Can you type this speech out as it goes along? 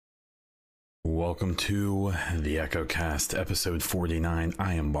Welcome to the EchoCast, episode 49.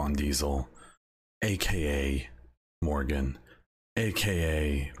 I am Bon Diesel, aka Morgan,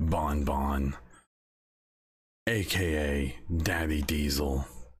 aka Bon Bon, aka Daddy Diesel,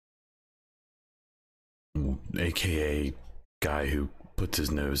 aka guy who puts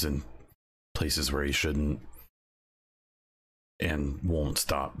his nose in places where he shouldn't and won't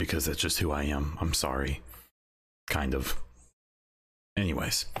stop because that's just who I am. I'm sorry. Kind of.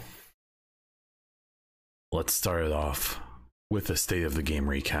 Anyways. Let's start it off with a state of the game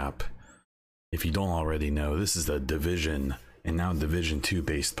recap. If you don't already know, this is a Division and now Division 2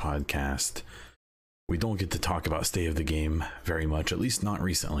 based podcast. We don't get to talk about state of the game very much, at least not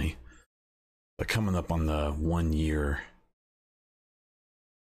recently. But coming up on the 1 year,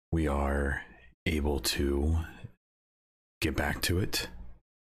 we are able to get back to it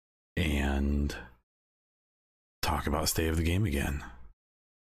and talk about state of the game again.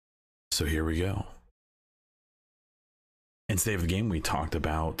 So here we go. In State of the Game, we talked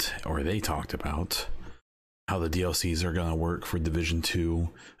about, or they talked about, how the DLCs are going to work for Division 2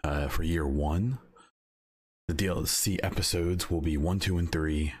 for year 1. The DLC episodes will be 1, 2, and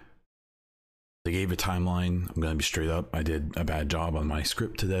 3. They gave a timeline. I'm going to be straight up. I did a bad job on my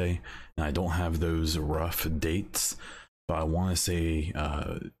script today, and I don't have those rough dates. But I want to say,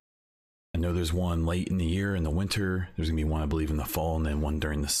 I know there's one late in the year in the winter. There's going to be one, I believe, in the fall, and then one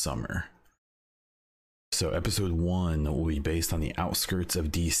during the summer. So episode 1 will be based on the outskirts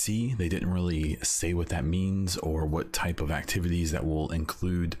of DC. They didn't really say what that means or what type of activities that will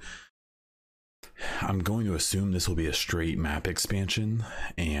include. I'm going to assume this will be a straight map expansion,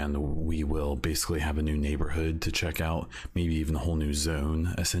 and we will basically have a new neighborhood to check out, maybe even a whole new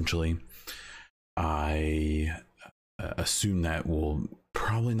zone, essentially. I assume that will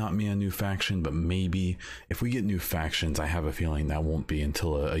probably not mean a new faction, but maybe if we get new factions, I have a feeling that won't be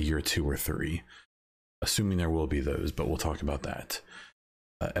until a year 2 or 3. Assuming there will be those, but we'll talk about that.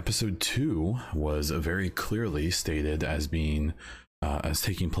 Episode 2 was very clearly stated as being as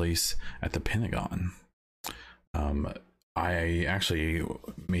taking place at the Pentagon. I actually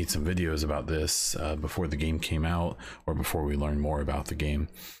made some videos about this before the game came out, or before we learned more about the game,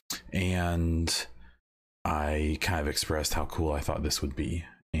 and I kind of expressed how cool I thought this would be,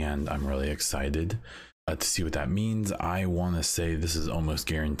 and I'm really excited to see what that means. I want to say this is almost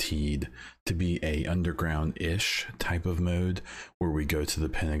guaranteed to be a underground-ish type of mode where we go to the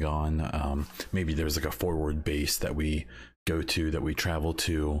Pentagon. Maybe there's like a forward base that we go to, that we travel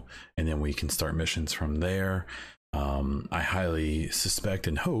to, and then we can start missions from there. I highly suspect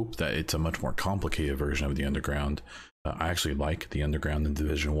and hope that it's a much more complicated version of the underground. I actually like the underground in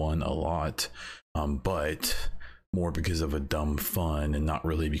Division 1 a lot, but more because of a dumb fun and not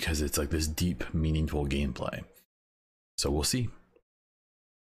really because it's like this deep, meaningful gameplay. So we'll see.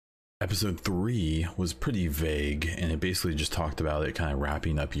 Episode 3 was pretty vague, and it basically just talked about it kind of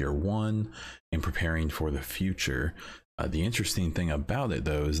wrapping up year 1 and preparing for the future. The interesting thing about it,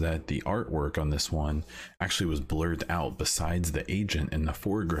 though, is that the artwork on this one actually was blurred out besides the agent in the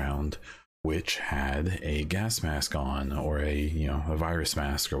foreground, which had a gas mask on, or a virus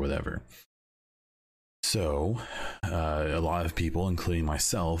mask or whatever. So a lot of people, including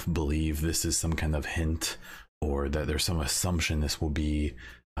myself, believe this is some kind of hint, or that there's some assumption this will be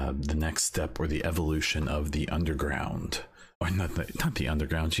the next step or the evolution of the underground, or not the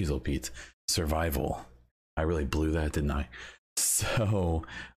underground, jeez, Pete, survival. I really blew that, didn't I? So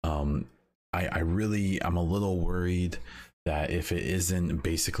I'm a little worried that if it isn't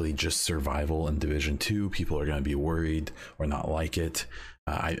basically just survival in Division 2, people are going to be worried or not like it.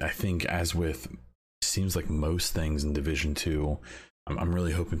 I think, as with seems like most things in Division 2, I'm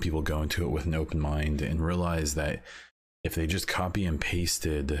really hoping people go into it with an open mind and realize that if they just copy and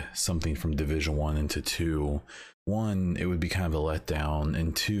pasted something from Division 1 into 2, 1, it would be kind of a letdown,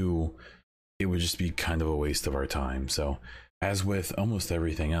 and 2, it would just be kind of a waste of our time. So as with almost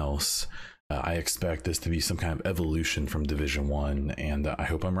everything else, I expect this to be some kind of evolution from Division 1, and I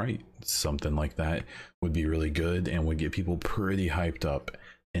hope I'm right. Something like that would be really good and would get people pretty hyped up,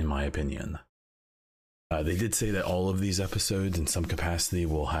 in my opinion. They did say that all of these episodes in some capacity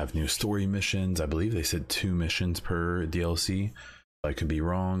will have new story missions. I believe they said 2 missions per DLC. I could be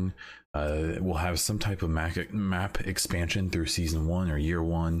wrong. We'll have some type of map expansion through season 1 or year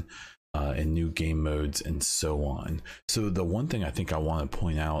 1, and new game modes and so on. So the one thing I think I want to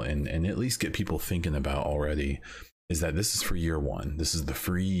point out and at least get people thinking about already is that this is for year 1. This is the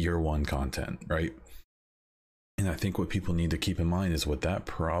free year 1 content, right? And I think what people need to keep in mind is what that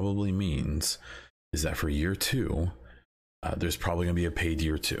probably means is that for year 2, there's probably going to be a paid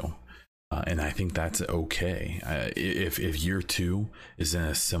year 2. And I think that's okay. If year 2 is in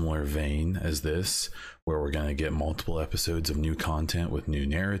a similar vein as this, where we're going to get multiple episodes of new content with new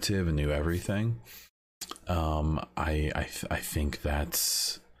narrative and new everything, I think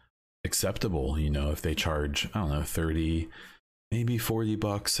that's acceptable. You know, if they charge, I don't know, 30, maybe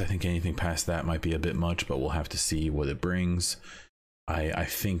 $40, I think anything past that might be a bit much, but we'll have to see what it brings. I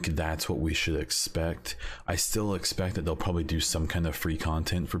think that's what we should expect. I still expect that they'll probably do some kind of free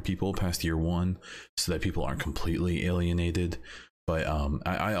content for people past year 1 so that people aren't completely alienated. But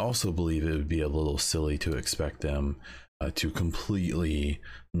I also believe it would be a little silly to expect them to completely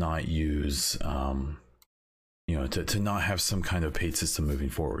not use you know, to not have some kind of paid system moving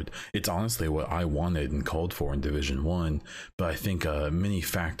forward. It's honestly what I wanted and called for in Division 1, but I think many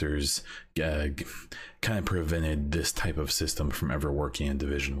factors kind of prevented this type of system from ever working in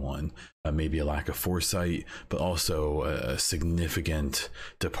Division 1. Maybe a lack of foresight, but also a significant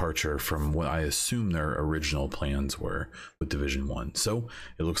departure from what I assume their original plans were with Division 1. So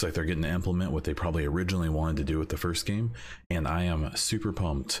it looks like they're getting to implement what they probably originally wanted to do with the first game, and I am super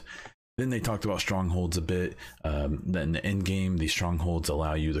pumped. Then they talked about strongholds a bit. That in the end game, these strongholds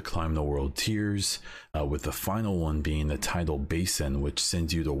allow you to climb the world tiers, with the final one being the tidal basin, which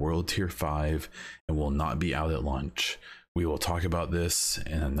sends you to world tier 5 and will not be out at lunch. We will talk about this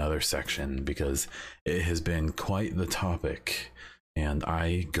in another section because it has been quite the topic, and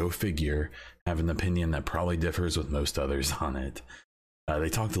I, go figure, have an opinion that probably differs with most others on it. They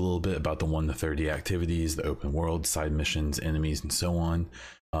talked a little bit about the 1 to 30 activities, the open world, side missions, enemies, and so on.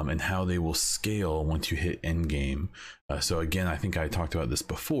 And how they will scale once you hit endgame. So again, I think I talked about this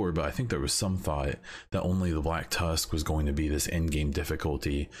before, but I think there was some thought that only the Black Tusk was going to be this endgame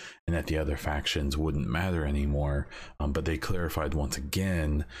difficulty and that the other factions wouldn't matter anymore. But they clarified once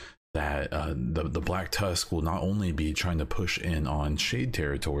again that the Black Tusk will not only be trying to push in on Shade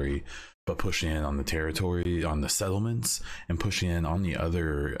territory, but pushing in on the territory, on the settlements, and pushing in on the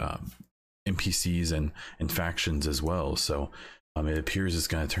other NPCs and factions as well. So it appears it's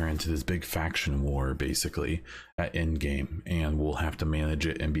going to turn into this big faction war basically at endgame, and we'll have to manage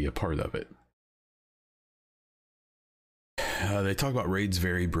it and be a part of it. They talk about raids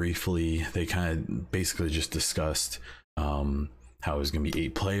very briefly. They kind of basically just discussed how it was going to be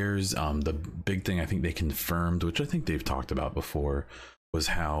 8 players. The big thing I think they confirmed, which I think they've talked about before, was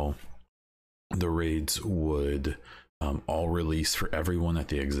how the raids would all release for everyone at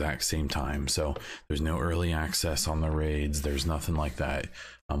the exact same time. So there's no early access on the raids. There's nothing like that.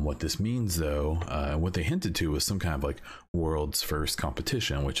 What this means though, what they hinted to was some kind of like world's first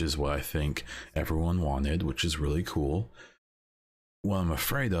competition, which is what I think everyone wanted, which is really cool. What I'm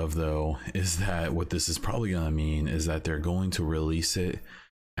afraid of though is that what this is probably going to mean is that they're going to release it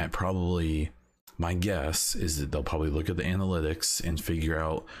at probably, my guess is that they'll probably look at the analytics and figure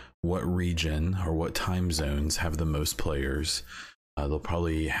out what region or what time zones have the most players. They'll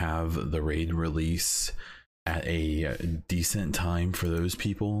probably have the raid release at a decent time for those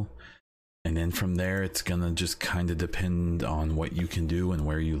people, and then from there it's gonna just kind of depend on what you can do and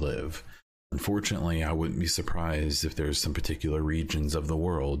where you live. Unfortunately, I wouldn't be surprised if there's some particular regions of the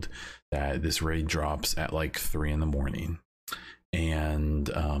world that this raid drops at like 3 in the morning.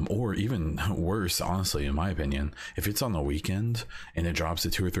 And or even worse, honestly, in my opinion, if it's on the weekend and it drops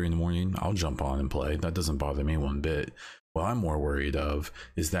at 2 or 3 in the morning, I'll jump on and play. That doesn't bother me one bit. What I'm more worried of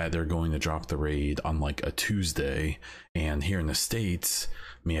is that they're going to drop the raid on like a Tuesday, and here in the States,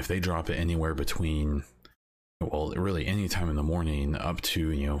 I mean, if they drop it anywhere between, well, really any time in the morning up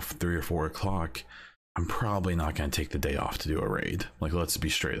to, you know, 3 or 4 o'clock, I'm probably not going to take the day off to do a raid. Like, let's be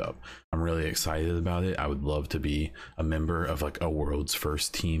straight up. I'm really excited about it. I would love to be a member of like a world's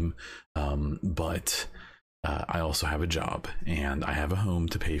first team. But I also have a job and I have a home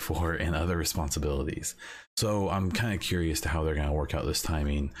to pay for and other responsibilities. So I'm kind of curious to how they're going to work out this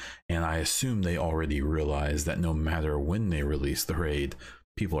timing. And I assume they already realize that no matter when they release the raid,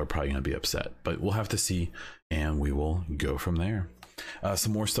 people are probably going to be upset, but we'll have to see, and we will go from there.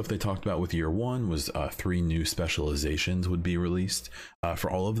 Some more stuff they talked about with year 1 was 3 new specializations would be released.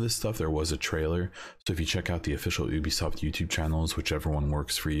 For all of this stuff, there was a trailer. So if you check out the official Ubisoft YouTube channels, whichever one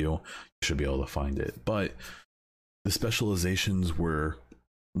works for you, you should be able to find it. But the specializations were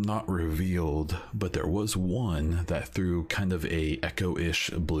not revealed, but there was one that threw kind of a Echo-ish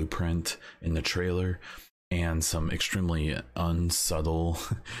blueprint in the trailer and some extremely unsubtle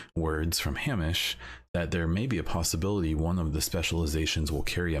words from Hamish that there may be a possibility one of the specializations will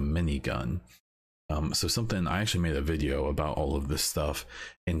carry a minigun. So something, I actually made a video about all of this stuff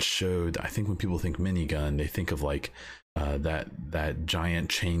and showed, I think when people think minigun, they think of like that giant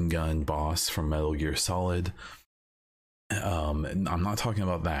chain gun boss from Metal Gear Solid. And I'm not talking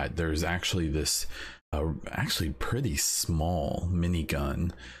about that. There's actually this actually pretty small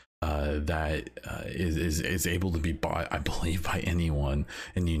minigun that is able to be bought, I believe, by anyone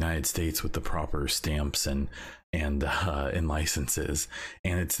in the United States with the proper stamps and licenses.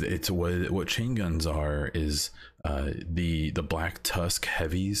 And it's what chain guns are is the Black Tusk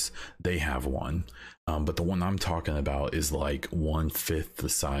heavies. They have one, but the one I'm talking about is like 1/5 the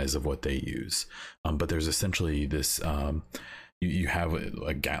size of what they use. But there's essentially this you have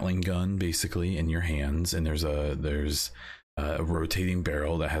a Gatling gun basically in your hands, and there's a rotating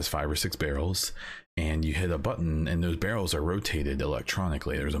barrel that has 5 or 6 barrels, and you hit a button and those barrels are rotated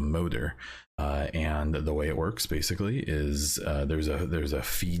electronically. There's a motor, and the way it works basically is there's a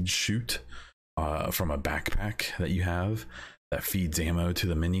feed chute from a backpack that you have that feeds ammo to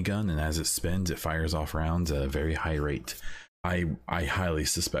the minigun, and as it spins, it fires off rounds at a very high rate. I highly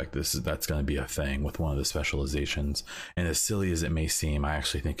suspect that's going to be a thing with one of the specializations, and as silly as it may seem, I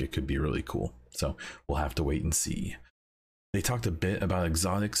actually think it could be really cool. So we'll have to wait and see. They talked a bit about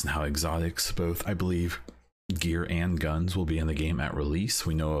exotics and how exotics, both I believe gear and guns, will be in the game at release.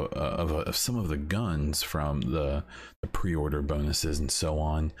 We know of some of the guns from the pre-order bonuses and so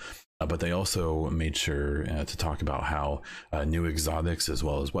on, but they also made sure to talk about how new exotics as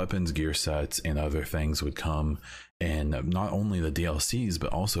well as weapons, gear sets, and other things would come, and not only the DLCs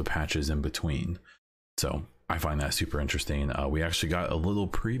but also patches in between. So I find that super interesting. We actually got a little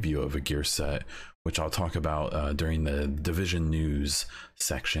preview of a gear set, which I'll talk about during the Division news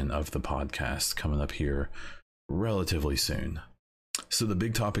section of the podcast coming up here relatively soon. So the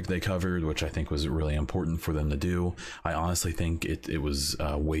big topic they covered, which I think was really important for them to do, I honestly think it was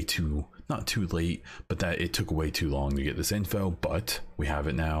way too, not too late, but that it took way too long to get this info, but we have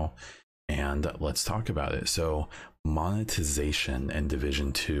it now, and let's talk about it. So monetization in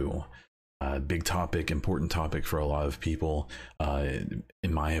Division 2. Big topic, important topic for a lot of people.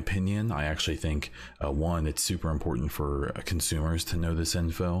 In my opinion, I actually think one, it's super important for consumers to know this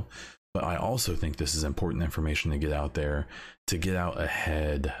info, but I also think this is important information to get out there, to get out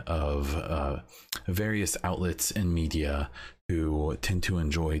ahead of various outlets in media who tend to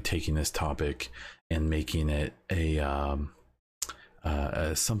enjoy taking this topic and making it a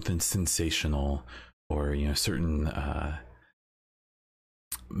something sensational, or certain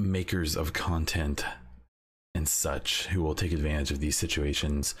makers of content and such who will take advantage of these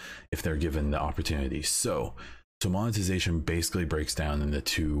situations if they're given the opportunity. So monetization basically breaks down into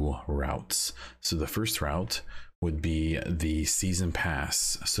 2 routes. So the first route would be the season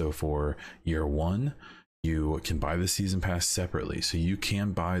pass. So for year 1, you can buy the season pass separately. So you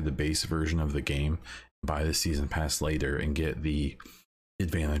can buy the base version of the game, buy the season pass later, and get the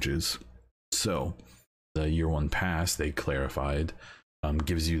advantages. So the year 1 pass, they clarified,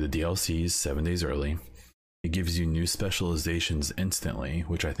 gives you the DLCs 7 days early. It gives you new specializations instantly,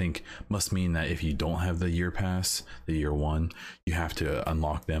 which I think must mean that if you don't have the year pass, the year 1, you have to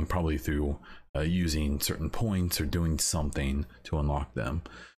unlock them probably through using certain points or doing something to unlock them.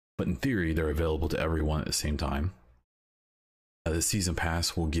 But in theory, they're available to everyone at the same time. The season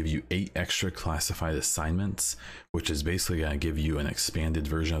pass will give you 8 extra classified assignments, which is basically going to give you an expanded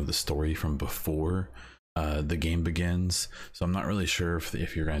version of the story from before the game begins. So I'm not really sure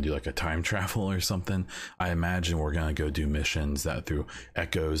if you're going to do like a time travel or something. I imagine we're going to go do missions that through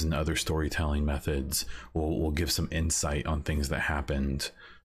echoes and other storytelling methods will give some insight on things that happened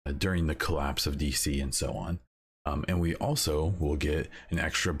during the collapse of DC and so on. And we also will get an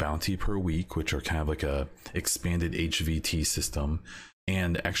extra bounty per week, which are kind of like a expanded HVT system,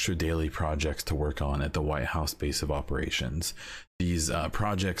 and extra daily projects to work on at the White House base of operations. These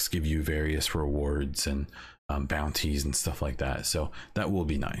projects give you various rewards and bounties and stuff like that, so that will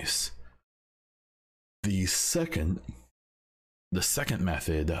be nice. The second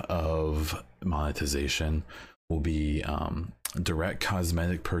method of monetization will be direct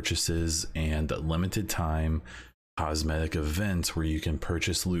cosmetic purchases and limited time cosmetic events where you can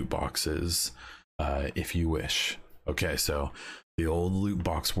purchase loot boxes if you wish. Okay, so the old loot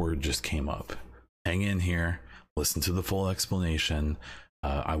box word just came up. Hang in here, listen to the full explanation.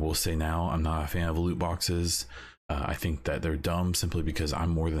 I will say now, I'm not a fan of loot boxes. I think that they're dumb simply because I'm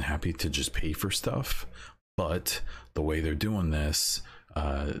more than happy to just pay for stuff. But the way they're doing this,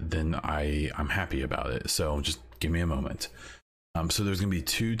 then I'm happy about it. So just give me a moment. So there's going to be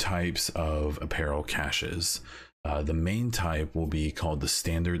 2 types of apparel caches. The main type will be called the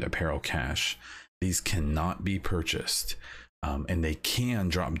standard apparel cache. These cannot be purchased. And they can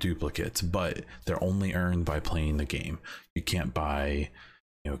drop duplicates, but they're only earned by playing the game. You can't buy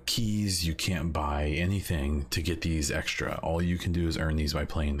keys. You can't buy anything to get these extra. All you can do is earn these by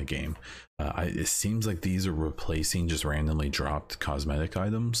playing the game. It seems like these are replacing just randomly dropped cosmetic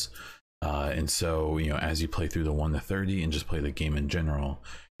items. And so, as you play through the 1 to 30 and just play the game in general,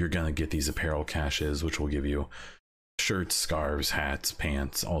 you're going to get these apparel caches, which will give you shirts, scarves, hats,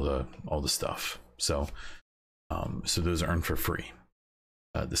 pants, all the stuff. So those are earned for free.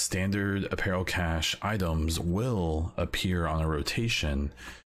 The standard apparel cache items will appear on a rotation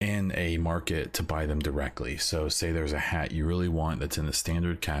in a market to buy them directly. So say there's a hat you really want that's in the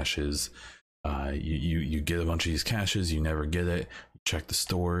standard caches. You get a bunch of these caches, you never get it, you check the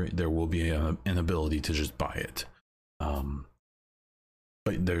store, there will be an ability to just buy it.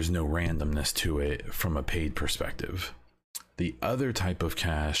 But there's no randomness to it from a paid perspective. The other type of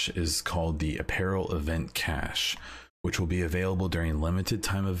cache is called the apparel event cache, which will be available during limited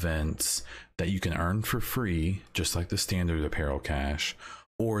time events that you can earn for free, just like the standard apparel cache,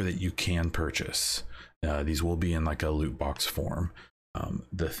 or that you can purchase. These will be in like a loot box form.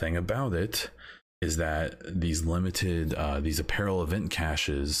 The thing about it is that these limited, these apparel event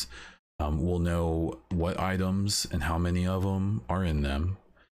caches will know what items and how many of them are in them.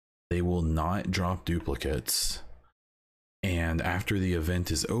 They will not drop duplicates. And after the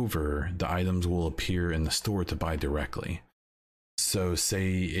event is over, the items will appear in the store to buy directly. So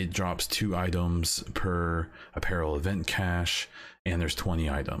say it drops 2 items per apparel event cache and there's 20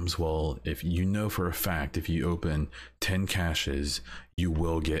 items. Well, if you know for a fact, if you open 10 caches, you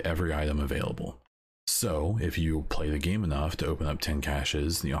will get every item available. So if you play the game enough to open up 10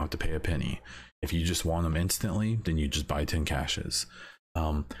 caches, you don't have to pay a penny. If you just want them instantly, then you just buy 10 caches.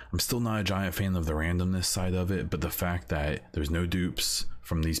 I'm still not a giant fan of the randomness side of it, but the fact that there's no dupes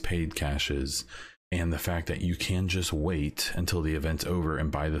from these paid caches and the fact that you can just wait until the event's over and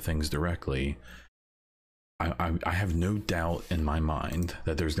buy the things directly, I have no doubt in my mind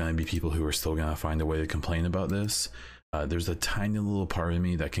that there's going to be people who are still going to find a way to complain about this. There's a tiny little part of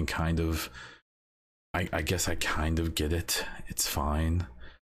me that can kind of, I guess I kind of get it. It's fine,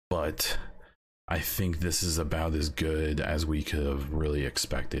 but I think this is about as good as we could have really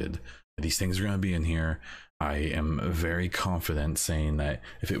expected. These things are going to be in here. I am very confident saying that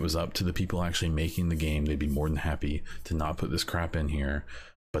if it was up to the people actually making the game, they'd be more than happy to not put this crap in here,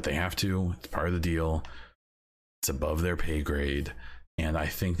 but they have to. It's part of the deal. It's above their pay grade. And I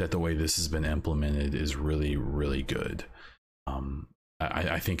think that the way this has been implemented is really, really good.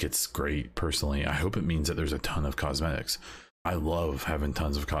 I think it's great personally. I hope it means that there's a ton of cosmetics. I love having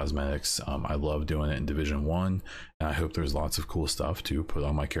tons of cosmetics. I love doing it in Division 1, and I hope there's lots of cool stuff to put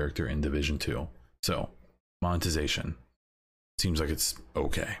on my character in Division 2. So, monetization. Seems like it's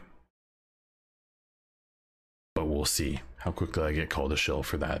okay. But we'll see how quickly I get called a shill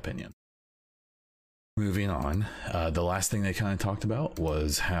for that opinion. Moving on, the last thing they kind of talked about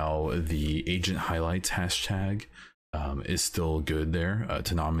was how the agent highlights hashtag is still good there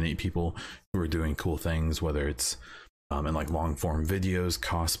to nominate people who are doing cool things, whether it's in like long form videos,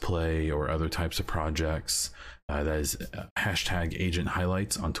 cosplay, or other types of projects. That is hashtag agent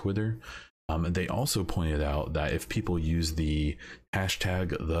highlights on Twitter. They also pointed out that if people use the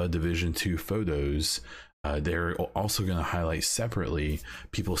hashtag the Division 2 photos, they're also going to highlight separately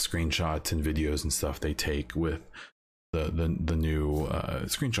people's screenshots and videos and stuff they take with the new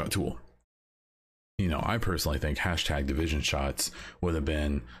screenshot tool. I personally think hashtag division shots would have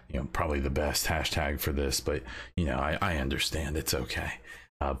been, probably the best hashtag for this, but I understand it's okay.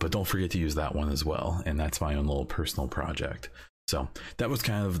 But don't forget to use that one as well. And that's my own little personal project. So that was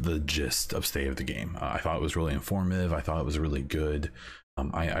kind of the gist of State of the Game. I thought it was really informative. I thought it was really good.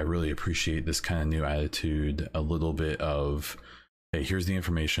 I really appreciate this kind of new attitude, a little bit of, hey, here's the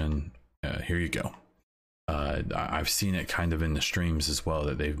information. Here you go. I've seen it kind of in the streams as well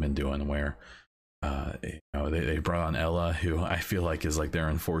that they've been doing where, they brought on Ella, who I feel like is like their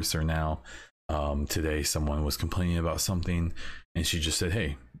enforcer now. Today someone was complaining about something and she just said,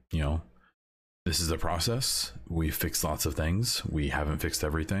 hey, this is a process. We fixed lots of things. We haven't fixed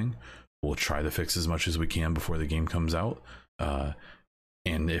everything. We'll try to fix as much as we can before the game comes out.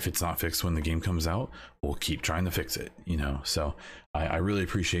 And if it's not fixed when the game comes out, we'll keep trying to fix it, So I really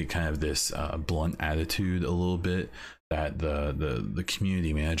appreciate kind of this blunt attitude a little bit that the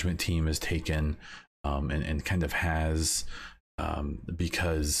community management team has taken and kind of has,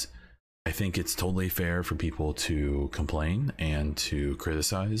 because I think it's totally fair for people to complain and to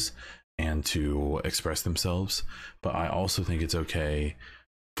criticize and to express themselves. But I also think it's okay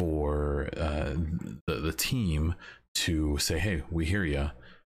for the team to say, hey, we hear you,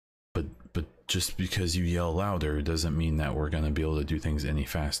 but just because you yell louder doesn't mean that we're going to be able to do things any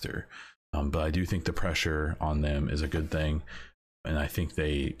faster. But I do think the pressure on them is a good thing. and I think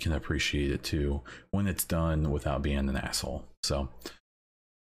they can appreciate it too when it's done without being an asshole. So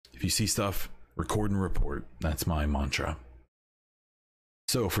if you see stuff, record and report. That's my mantra.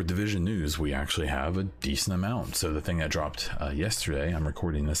 So for Division news, we actually have a decent amount. So the thing that dropped yesterday, I'm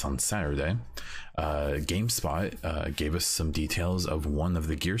recording this on Saturday, GameSpot gave us some details of one of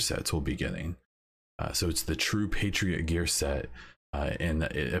the gear sets we'll be getting. So it's the True Patriot gear set, and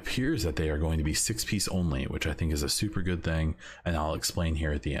it appears that they are going to be 6-piece only, which I think is a super good thing, and I'll explain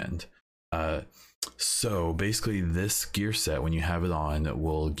here at the end. So basically this gear set, when you have it on,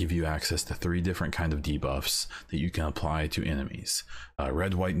 will give you access to 3 different kind of debuffs that you can apply to enemies.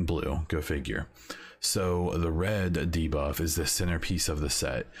 Red, white, and blue, go figure. So the red debuff is the centerpiece of the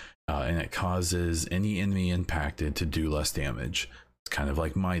set, and it causes any enemy impacted to do less damage. It's kind of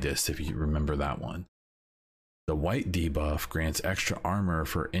like Midas, if you remember that one. The white debuff grants extra armor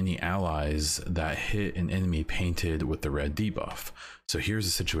for any allies that hit an enemy painted with the red debuff. So here's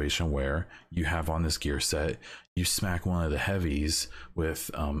a situation where you have on this gear set, you smack one of the heavies with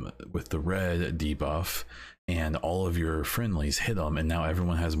the red debuff, and all of your friendlies hit them, and now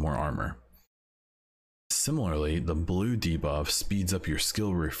everyone has more armor. Similarly, the blue debuff speeds up your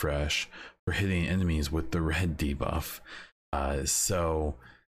skill refresh for hitting enemies with the red debuff. So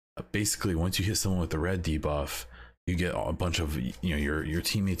basically, once you hit someone with the red debuff, you get a bunch of, your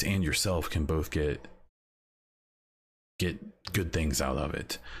teammates and yourself can both get good things out of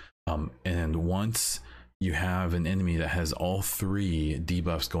it. And once you have an enemy that has all 3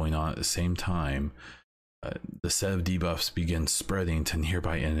 debuffs going on at the same time, the set of debuffs begins spreading to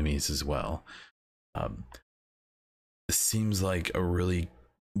nearby enemies as well. It seems like a really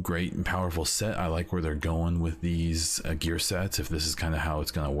great and powerful set. I like where they're going with these gear sets, if this is kind of how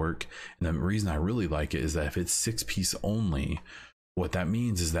it's going to work. And the reason I really like it is that if it's 6-piece only, what that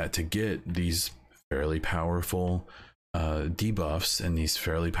means is that to get these fairly powerful debuffs and these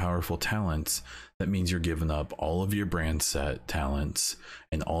fairly powerful talents, that means you're giving up all of your brand set talents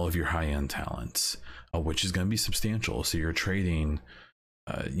and all of your high-end talents, which is going to be substantial. So you're trading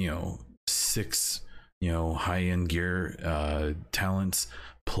 6 high-end gear talents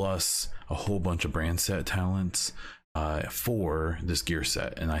plus a whole bunch of brand set talents for this gear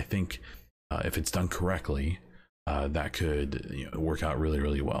set. And I think if it's done correctly, that could work out really,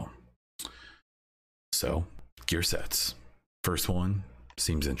 really well. So gear sets, first one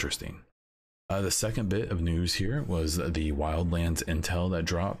seems interesting. The second bit of news here was the Wildlands intel that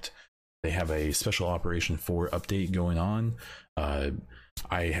dropped. They have a Special Operation 4 update going on.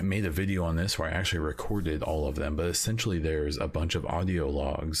 I made a video on this where I actually recorded all of them, but essentially there's a bunch of audio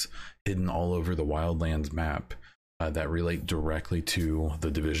logs hidden all over the Wildlands map that relate directly to the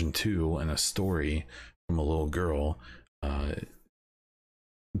Division 2 and a story from a little girl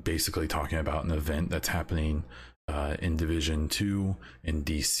basically talking about an event that's happening in Division 2 in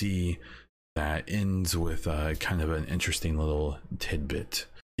DC that ends with kind of an interesting little tidbit.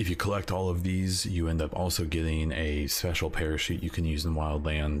 If you collect all of these, you end up also getting a special parachute you can use in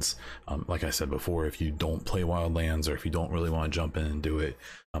Wildlands. Like I said before, if you don't play Wildlands or if you don't really want to jump in and do it,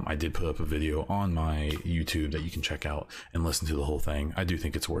 I did put up a video on my YouTube that you can check out and listen to the whole thing. I do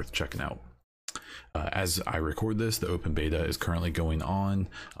think it's worth checking out. As I record this, the open beta is currently going on.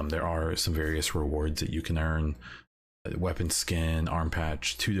 There are some various rewards that you can earn. Weapon skin, arm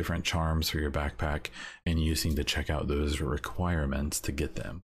patch, 2 different charms for your backpack, and you just need to check out those requirements to get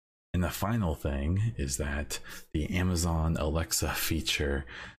them. And the final thing is that the Amazon Alexa feature,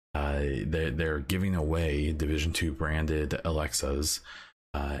 they're giving away Division 2 branded Alexas,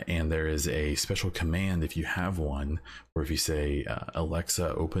 and there is a special command if you have one, or if you say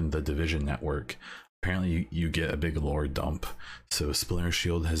Alexa open the Division network, apparently you get a big lore dump. So Splinter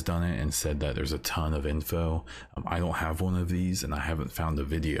Shield has done it and said that there's a ton of info. I don't have one of these, and I haven't found a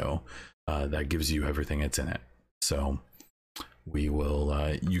video that gives you everything that's in it. So we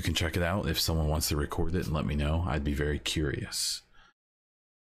will you can check it out if someone wants to record it and let me know. I'd be very curious.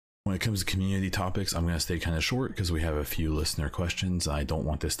 When it comes to community topics, I'm going to stay kind of short because we have a few listener questions. I don't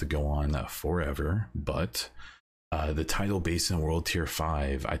want this to go on forever, but the Tidal Basin World Tier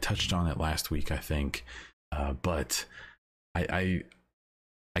 5, I touched on it last week, I think, but I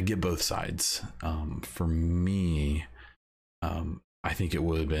get both sides. For me, I think it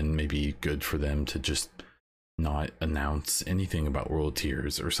would have been maybe good for them to just not announce anything about world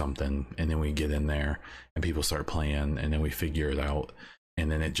tiers or something, and then we get in there and people start playing, and then we figure it out, and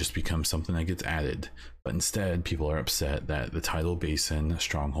then it just becomes something that gets added. But instead, people are upset that the Tidal Basin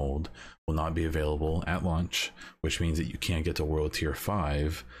Stronghold will not be available at launch, which means that you can't get to World Tier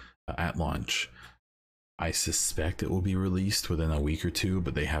 5 at launch. I suspect it will be released within a week or two,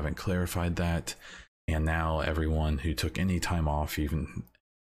 but they haven't clarified that. And now everyone who took any time off, even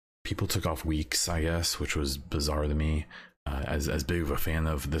people took off weeks, I guess, which was bizarre to me. As big of a fan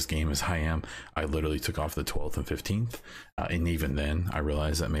of this game as I am, I literally took off the 12th and 15th, and even then I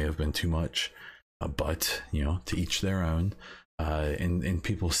realized that may have been too much, but you know, to each their own. And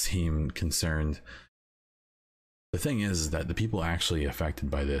people seem concerned. The thing is that the people actually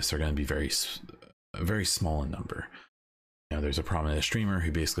affected by this are going to be very small in number. You know, there's a prominent streamer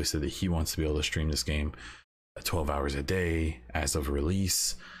who basically said that he wants to be able to stream this game 12 hours a day as of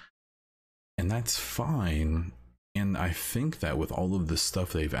release, and that's fine. And I think that with all of the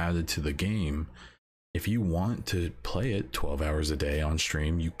stuff they've added to the game, if you want to play it 12 hours a day on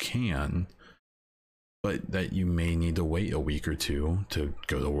stream, you can, but that you may need to wait a week or two to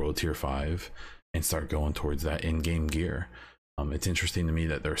go to World Tier 5 and start going towards that in-game gear. It's interesting to me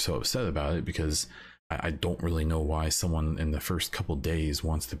that they're so upset about it, because I don't really know why someone in the first couple days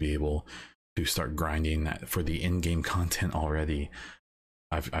wants to be able to start grinding that for the in-game content already.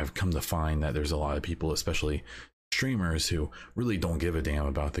 I've come to find that there's a lot of people, especially streamers, who really don't give a damn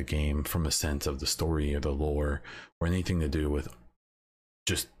about the game from a sense of the story or the lore or anything to do with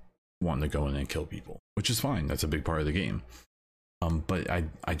just wanting to go in and kill people, which is fine. That's a big part of the game. But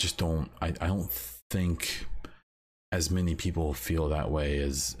I just don't think as many people feel that way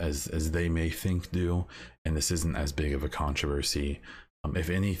as they may think do, and this isn't as big of a controversy. If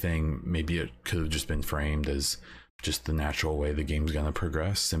anything, maybe it could have just been framed as just the natural way the game's gonna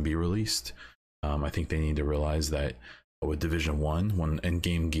progress and be released. I think they need to realize that with Division 1, when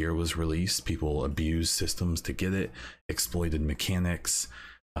in-game gear was released, people abused systems to get it, exploited mechanics.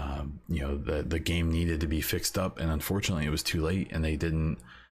 You know, the game needed to be fixed up, and unfortunately it was too late, and they didn't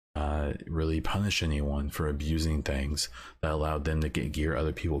really punish anyone for abusing things that allowed them to get gear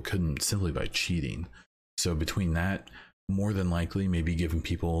other people couldn't, simply by cheating. So between that, more than likely maybe giving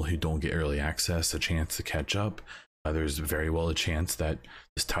people who don't get early access a chance to catch up, there's very well a chance that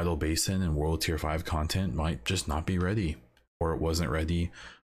this Tidal Basin and World Tier 5 content might just not be ready, or it wasn't ready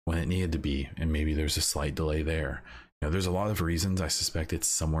when it needed to be, and maybe there's a slight delay there. You know, there's a lot of reasons. I suspect it's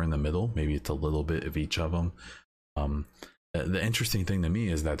somewhere in the middle. Maybe it's a little bit of each of them. The interesting thing to me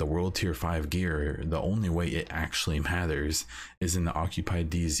is that the World Tier 5 gear, the only way it actually matters is in the occupied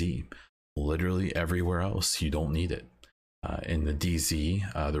DZ. Literally everywhere else, you don't need it. In the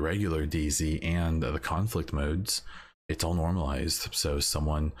DZ, the regular DZ, and the conflict modes, it's all normalized. So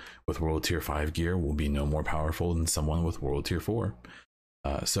someone with World Tier 5 gear will be no more powerful than someone with World Tier 4.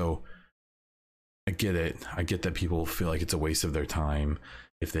 So I get it. I get that people feel like it's a waste of their time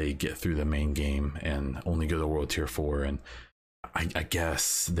if they get through the main game and only go to World Tier 4. And I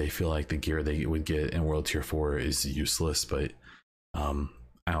guess they feel like the gear they would get in World Tier 4 is useless, but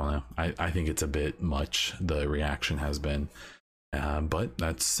I don't know. I think it's a bit much, the reaction has been. But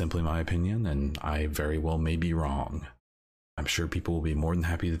that's simply my opinion, and I very well may be wrong. I'm sure people will be more than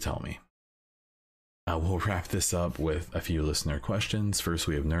happy to tell me. We'll wrap this up with a few listener questions. First,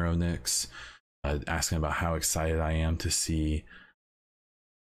 we have Neuronix asking about how excited I am to seeing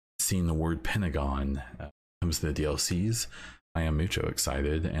the word Pentagon comes to the DLCs. I am mucho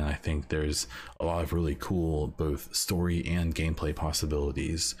excited, and I think there's a lot of really cool both story and gameplay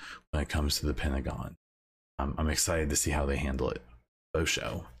possibilities when it comes to the Pentagon. I'm excited to see how they handle it.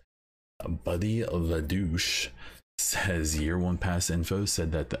 Show. Buddy the Douche says Year 1 Pass info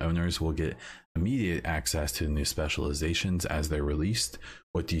said that the owners will get immediate access to the new specializations as they're released.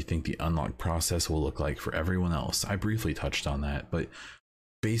 What do you think the unlock process will look like for everyone else? I briefly touched on that, but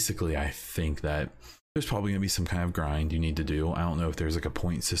basically I think that there's probably going to be some kind of grind you need to do. I don't know if there's like a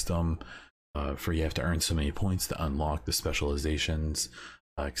point system for you have to earn so many points to unlock the specializations,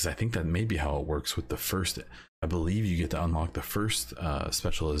 because I think that may be how it works with the first. I believe you get to unlock the first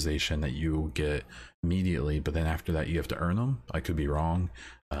specialization that you get immediately, but then after that you have to earn them. I could be wrong.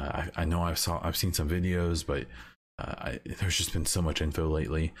 I know I've seen some videos, but there's just been so much info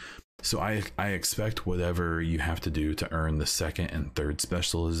lately. So I expect whatever you have to do to earn the second and third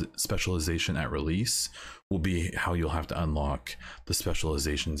specialization at release will be how you'll have to unlock the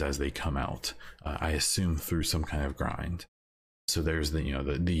specializations as they come out. I assume through some kind of grind. So there's the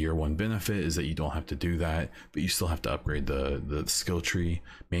Year 1 benefit is that you don't have to do that, but you still have to upgrade the skill tree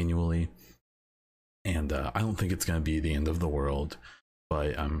manually. And I don't think it's going to be the end of the world,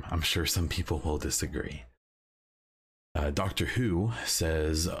 but I'm sure some people will disagree. Doctor Who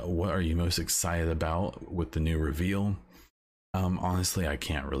says, what are you most excited about with the new reveal? Honestly, I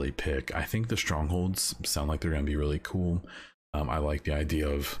can't really pick. I think the strongholds sound like they're going to be really cool. I like the idea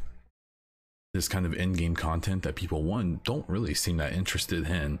of this kind of in-game content that people, one, don't really seem that interested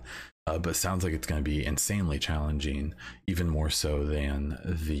in, but sounds like it's going to be insanely challenging, even more so than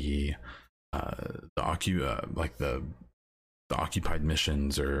the like the occupied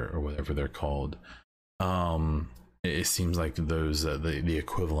missions or whatever they're called. It seems like those the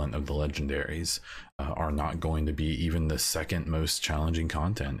equivalent of the legendaries are not going to be even the second most challenging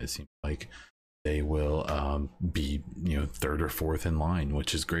content. It seems like they will be, you know, third or fourth in line,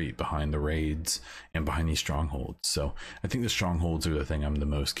 which is great, behind the raids and behind these strongholds. So I think the strongholds are the thing I'm the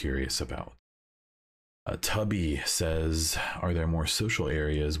most curious about. Tubby says, are there more social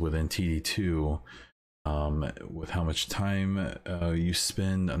areas within TD2 with how much time you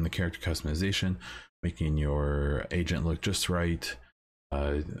spend on the character customization, making your agent look just right?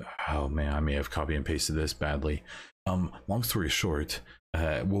 Oh man, I may have copy and pasted this badly. Long story short,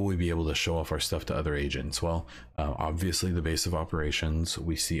 will we be able to show off our stuff to other agents? Well, obviously the base of operations,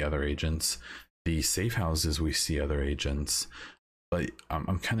 we see other agents. The safe houses, we see other agents. But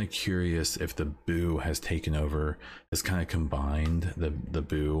I'm kind of curious if the Boo has taken over, has kind of combined the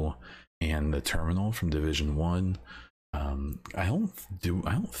Boo and the terminal from Division 1. I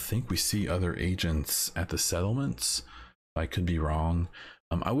don't think we see other agents at the settlements. I could be wrong.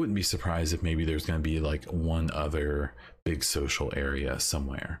 I wouldn't be surprised if maybe there's going to be like one other big social area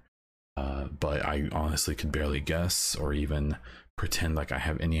somewhere. But I honestly could barely guess or even pretend like I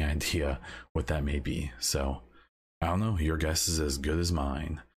have any idea what that may be. So I don't know. Your guess is as good as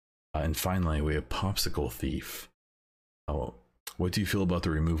mine. And finally, we have Popsicle Thief. What do you feel about the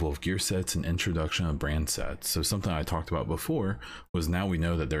removal of gear sets and introduction of brand sets? So something I talked about before was, now we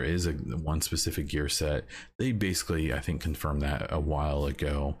know that there is one specific gear set. They basically, I think, confirmed that a while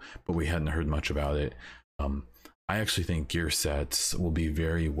ago, but we hadn't heard much about it. I actually think gear sets will be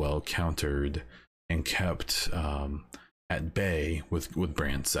very well countered and kept at bay with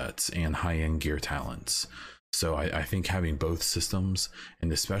brand sets and high-end gear talents. So I think having both systems,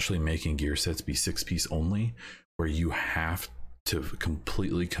 and especially making gear sets be 6-piece only, where you have to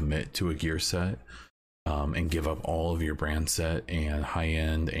completely commit to a gear set and give up all of your brand set and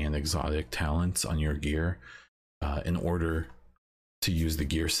high-end and exotic talents on your gear in order to use the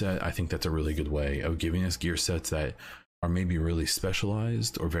gear set. I think that's a really good way of giving us gear sets that are maybe really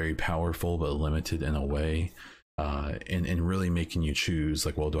specialized or very powerful but limited in a way, and really making you choose,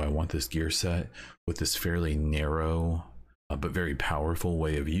 like, well, do I want this gear set with this fairly narrow but very powerful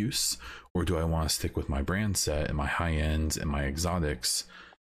way of use, or do I want to stick with my brand set and my high ends and my exotics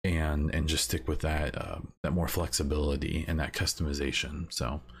and just stick with that that more flexibility and that customization?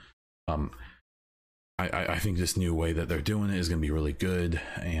 So I think this new way that they're doing it is going to be really good,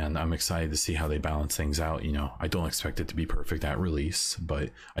 and I'm excited to see how they balance things out. You know, I don't expect it to be perfect at release,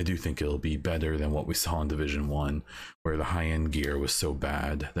 but I do think it'll be better than what we saw in Division 1, where the high-end gear was so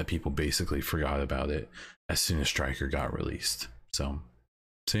bad that people basically forgot about it as soon as Striker got released. So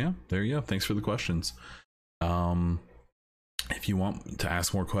yeah, there you go. Thanks for the questions. If you want to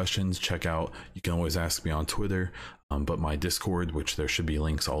ask more questions, check out, you can always ask me on Twitter, but my Discord, which there should be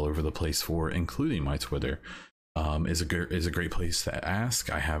links all over the place for, including my Twitter, is a great place to ask.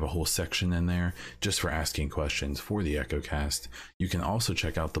 I have a whole section in there just for asking questions for the EchoCast. You can also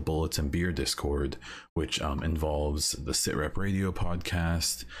check out the Bullets and Beer Discord, which involves the SitRep Radio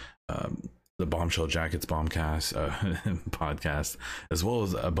podcast, the Bombshell Jackets Bombcast podcast, as well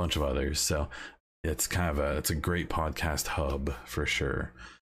as a bunch of others. So it's kind of it's a great podcast hub for sure.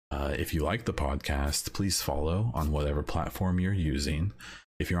 If you like the podcast, please follow on whatever platform you're using.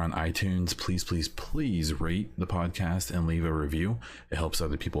 If you're on iTunes, please rate the podcast and leave a review. It helps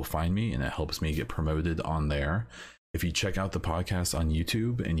other people find me, and it helps me get promoted on there. If you check out the podcast on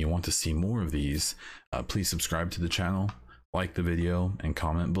YouTube and you want to see more of these, please subscribe to the channel, like the video, and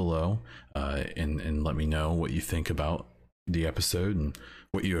comment below, and let me know what you think about the episode and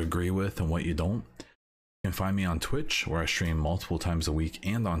what you agree with and what you don't. You can find me on Twitch, where I stream multiple times a week,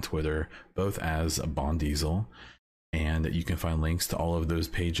 and on Twitter, both as Bond Diesel. And you can find links to all of those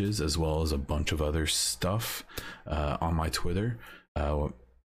pages, as well as a bunch of other stuff on my Twitter. And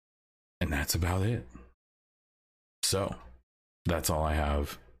that's about it. So that's all I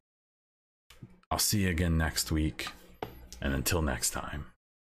have. I'll see you again next week. And until next time.